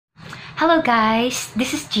Hello guys!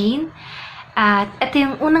 This is Jin. At ito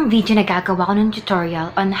yung unang video na gagawa ko ng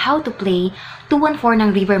tutorial on how to play 214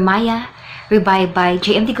 ng River Maya, Revive by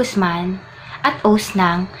JMD Guzman, at O's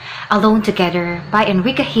ng Alone Together by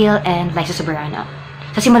Enrique Hill and Liza Soberano.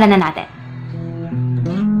 So simulan na natin.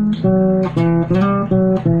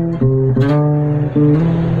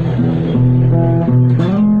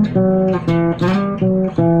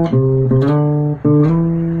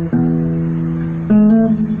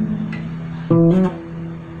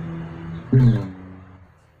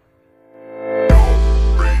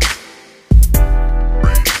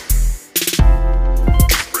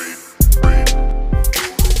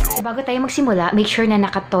 Bago tayo magsimula, make sure na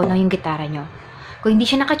nakatono yung gitara nyo. Kung hindi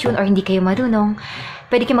siya nakatune or hindi kayo marunong,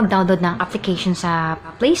 pwede kayo mag-download ng application sa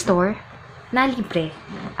Play Store na libre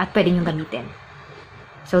at pwede nyo gamitin.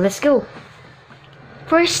 So, let's go!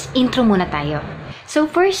 First, intro muna tayo. So,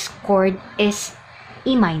 first chord is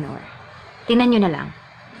E minor. Tingnan nyo na lang.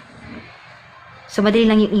 So, madali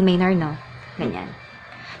lang yung E minor, no? Ganyan.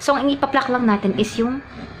 So, ang ipa-pluck lang natin is yung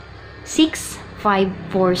 6, 5,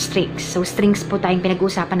 4 strings. So, strings po tayong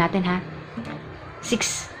pinag-uusapan natin, ha?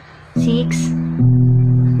 6, 4.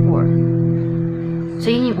 So,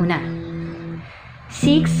 yun yung una.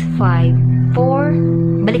 6, 5,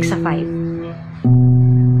 4, balik sa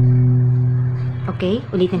 5. Okay?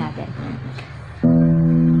 Ulitin natin. 5,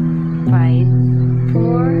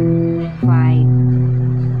 4,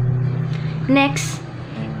 5. Next,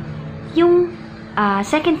 yung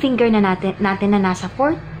second finger na natin na nasa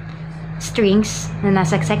 4th strings na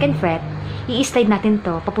nasa 2nd fret, i-slide natin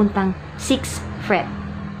to papuntang 6th fret.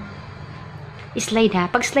 I-slide, ha.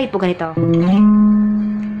 Pag slide po ganito,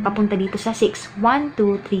 papunta dito sa 6. 1,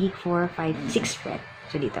 2, 3, 4, 5, 6th fret.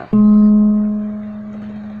 So, dito.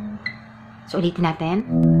 So, ulitin natin.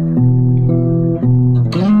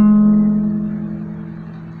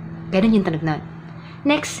 Ganun yung tunog nun.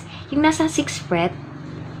 Next, yung nasa 6th fret,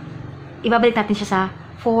 ibabalik natin siya sa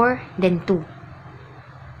 4, then 2.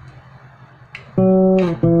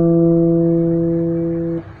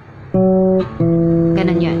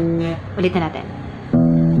 Ganun yun. Ulit na natin.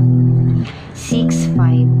 6,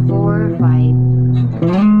 5, 4,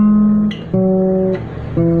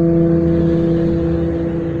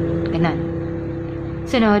 5. Ganun.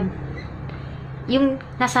 Sunod, yung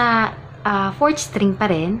nasa 4th string pa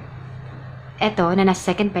rin, eto, na nasa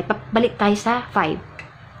 2nd fret, balik tayo sa 5.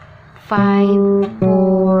 5,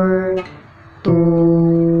 4,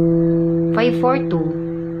 2, 5, 4, 2.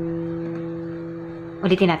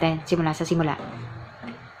 Ulitin natin. Simula sa simula.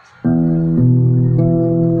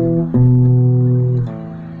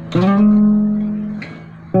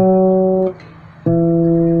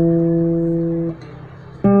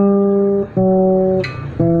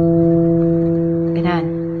 Ganun.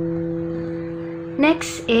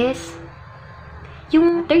 Next is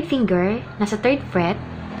yung third finger, nasa 3rd fret,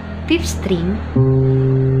 5th string.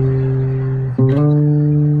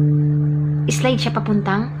 Slide siya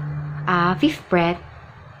papuntang 5th fret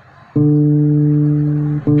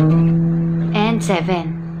and 7.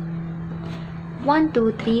 1,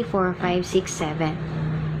 2, 3, 4, 5, 6, 7.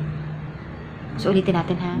 So, ulitin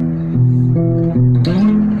natin, ha?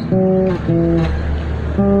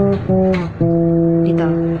 Dito.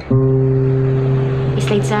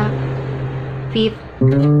 Slide sa 5th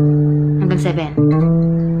hanggang 7.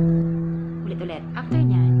 Ulit-ulit. After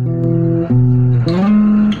nyan,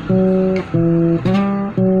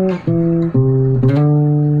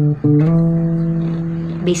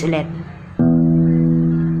 bass ulit.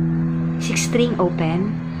 6 string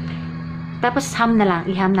open. Tapos hum na lang.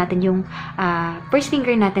 I-hum natin yung first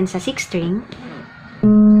finger natin sa 6 string.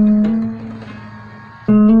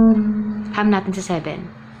 Hum natin sa 7.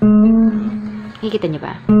 Nakikita nyo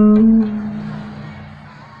ba?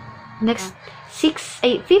 Next, 5th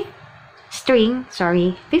string,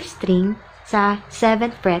 5th string sa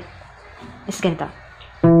 7th fret is ganito.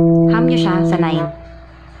 Hum nyo siya sa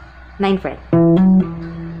 9th fret.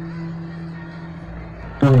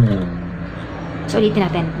 So, ulitin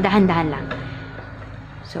natin. Dahan-dahan lang.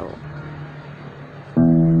 So,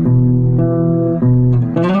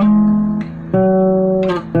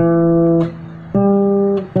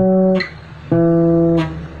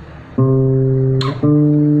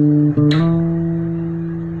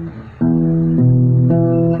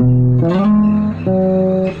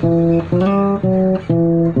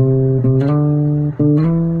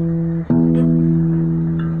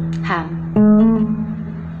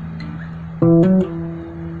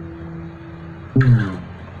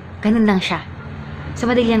 ganun lang siya. So,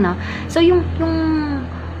 madali yan, no? So, yung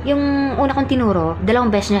una kong tinuro,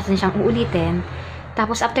 2 beses natin siyang uulitin.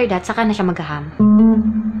 Tapos, after that, saka na siya maghaham.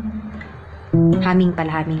 Humming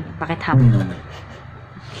pala, humming. Bakit hum?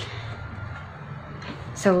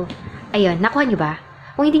 So, ayun. Nakuha nyo ba?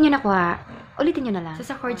 Kung hindi nyo nakuha, ulitin nyo na lang. So,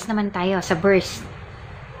 sa chords naman tayo. Sa verse.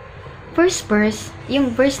 First verse,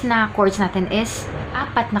 yung verse na chords natin is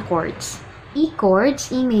 4 na chords. E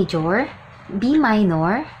chords, E major, B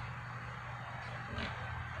minor,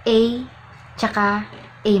 A, tsaka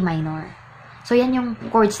A minor. So, yan yung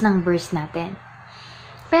chords ng verse natin.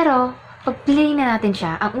 Pero, pag play na natin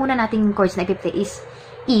siya, ang una nating chords na i-play is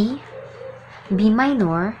E, B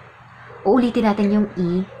minor, uulitin natin yung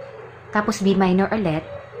E, tapos B minor ulit,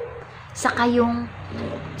 saka yung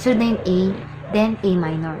sunod na yung A, then A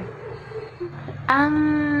minor. Ang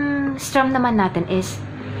strum naman natin is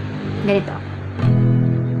ganito.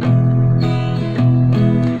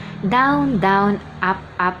 Down, down, up,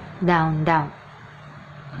 up, down, down.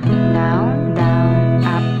 Down, down,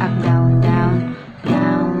 up, up, down, down.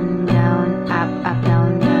 Down, down, up, up,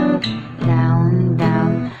 down, down. Down,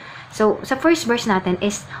 down. So, sa first verse natin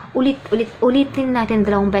is ulitin natin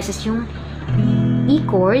 2 beses yung E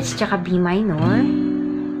chords tsaka B minor.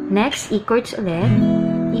 Next, E chords ulit.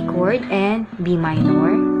 E chord and B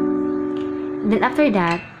minor. Then after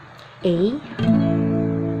that, A.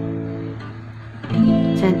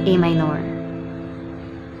 So, A minor.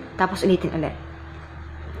 Tapos ulitin ulit.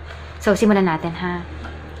 So, simulan natin ha.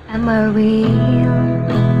 I'm a real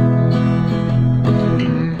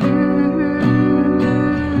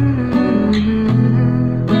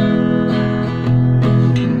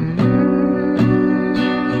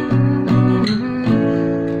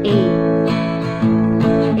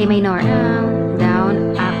A minor,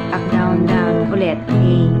 down, up, up, down, down. Ulit, A,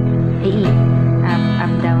 E,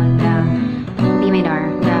 up, down, down. B minor,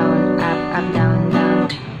 down, up, down, down.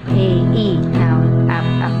 A, E, down, up,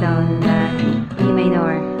 down, down. B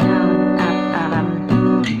minor, down, up.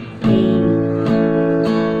 A,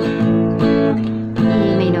 E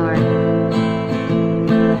minor.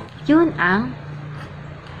 Yun ang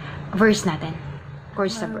verse natin.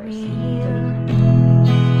 Chords sa verse.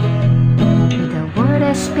 Word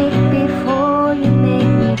I speak before you make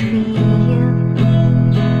me feel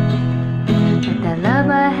that the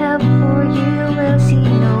love I have for you will see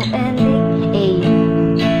no ending. A.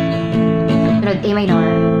 Sunod, A minor.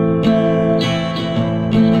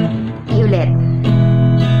 E ulit.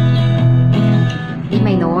 B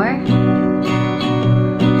minor.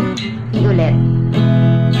 E ulit.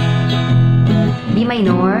 B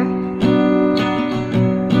minor.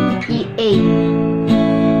 E, A.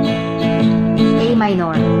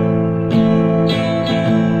 Minor.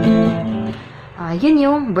 Yun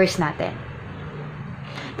yung verse natin.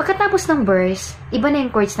 Pagkatapos ng verse, iba na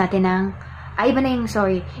yung chords natin ng,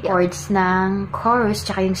 chords ng chorus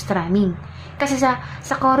tsaka yung strumming. Kasi sa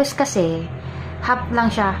chorus kasi, half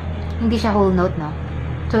lang siya, hindi siya whole note, no?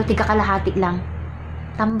 So, tiga kalahati lang.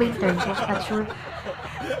 Tumbling turn siya, not sure.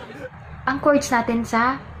 Ang chords natin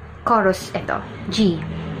sa chorus, ito, G.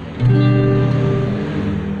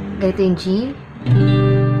 Ganito yung G.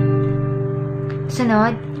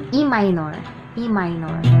 Sunod, E minor. E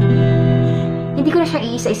minor. Hindi ko na siya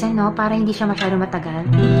iisa-isa, no? Para hindi siya masyado matagal.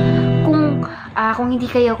 Kung hindi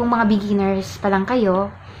kayo, kung mga beginners pa lang kayo,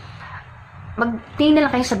 magtingin na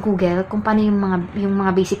lang kayo sa Google kung paano yung mga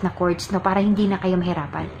basic na chords, no? Para hindi na kayo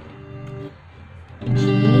mahirapan. G.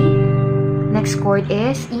 Next chord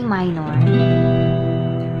is E minor.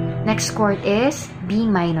 Next chord is B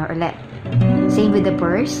minor ulit. Same with the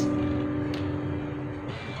verse.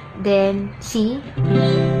 Then C,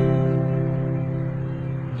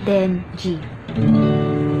 then G.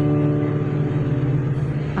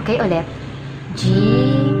 Okay, ulit. G,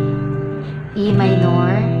 E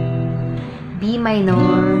minor, B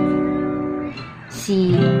minor,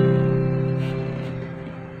 C.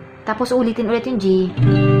 Tapos ulitin ulit yung G,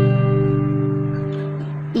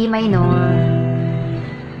 E minor,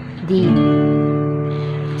 D.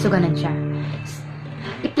 So, ganun siya.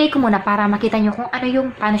 I-play ko muna para makita nyo kung ano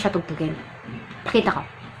yung paano siya tugtugin. Pakita ko.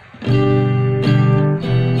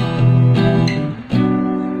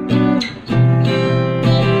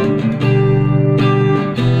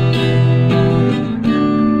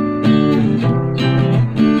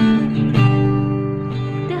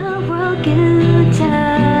 The world grew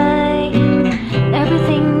tight,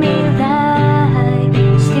 everything may lie,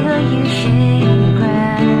 still you shake and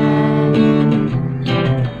cry.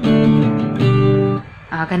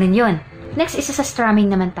 Ganun yun. Next, isa sa strumming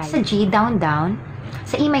naman tayo. Sa G, down, down.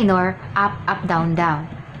 Sa E minor, up, up, down, down.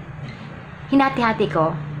 Hinati-hati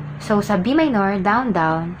ko. So, sa B minor, down,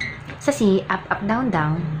 down. Sa C, up, up, down,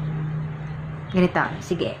 down. Ganito.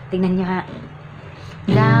 Sige, tingnan nyo ha.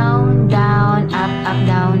 Down, down, up, up,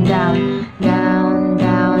 down, down. Down,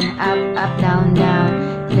 down, up, up, down, down,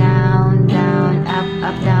 down, down,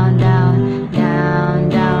 up, down, down, down,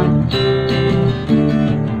 down.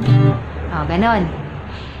 Oh, ganon.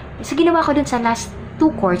 So, ginawa ko dun sa last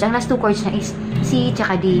 2 chords. Ang last 2 chords na is C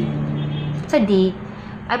tsaka D. Sa D,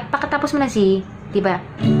 at pagkatapos mo ng C, diba?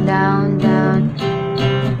 Down, down,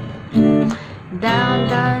 down,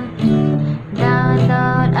 down, down,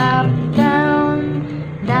 down, up, down,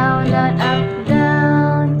 down, down, up,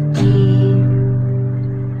 down, G.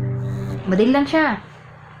 Madali lang siya.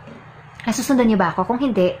 Nasusundan niyo ba ako? Kung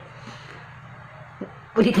hindi,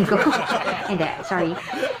 ulitin ko. Hindi, sorry.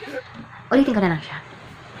 Ulitin ko na lang siya.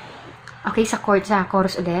 Okay, sa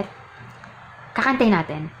chorus ulit. Kakantay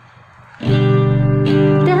natin.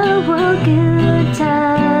 The world good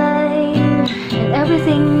time and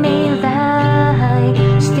everything may lie,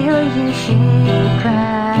 still you should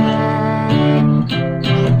cry.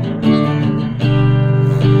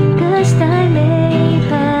 'Cause time may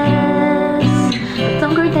pass, but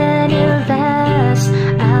longer than it lasts,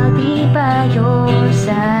 I'll be by your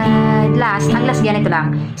side. Last, ang last ganito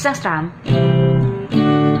lang. Isang strum.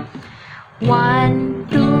 1,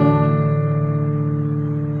 2.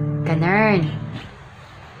 Ganun.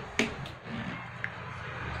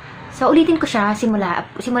 So, ulitin ko siya simula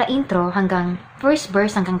intro hanggang first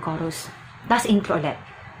verse hanggang chorus. Tapos intro ulit.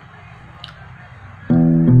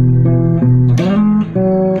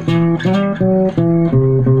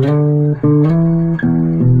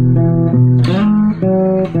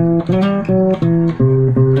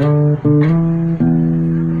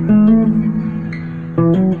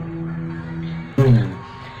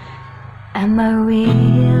 Am I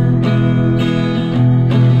real?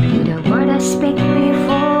 To the word I speak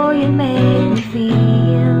before you make me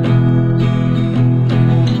feel.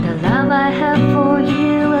 The love I have for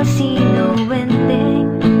you, I'll see no ending.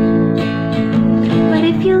 But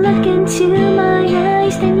if you look into my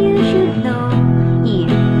eyes, then you should know. E,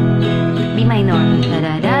 B minor. Da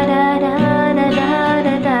da da da da da da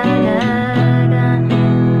da da da.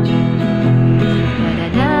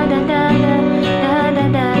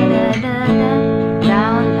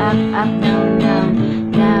 Up, down, down,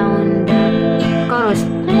 down, down. Chorus.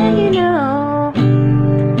 Let you know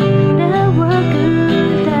the world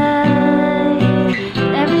could die,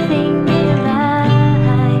 everything may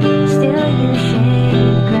lie, still you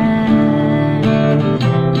should cry.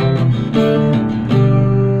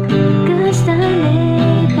 'Cause time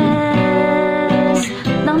may pass,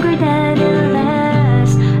 longer than it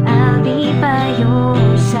lasts, I'll be by your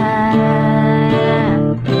side.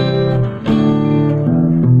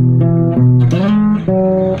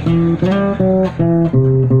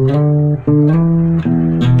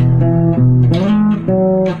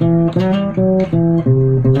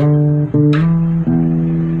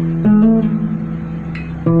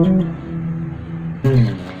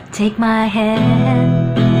 Take my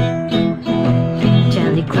hand,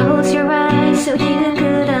 gently close your eyes so you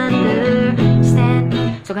could understand.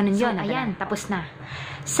 So, ganun yun. Ayan, tapos na.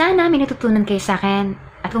 Sana may natutunan kayo sa akin.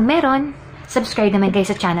 At kung meron, subscribe naman kayo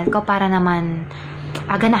sa channel ko para naman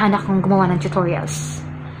ganahan akong gumawa ng tutorials.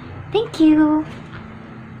 Thank you!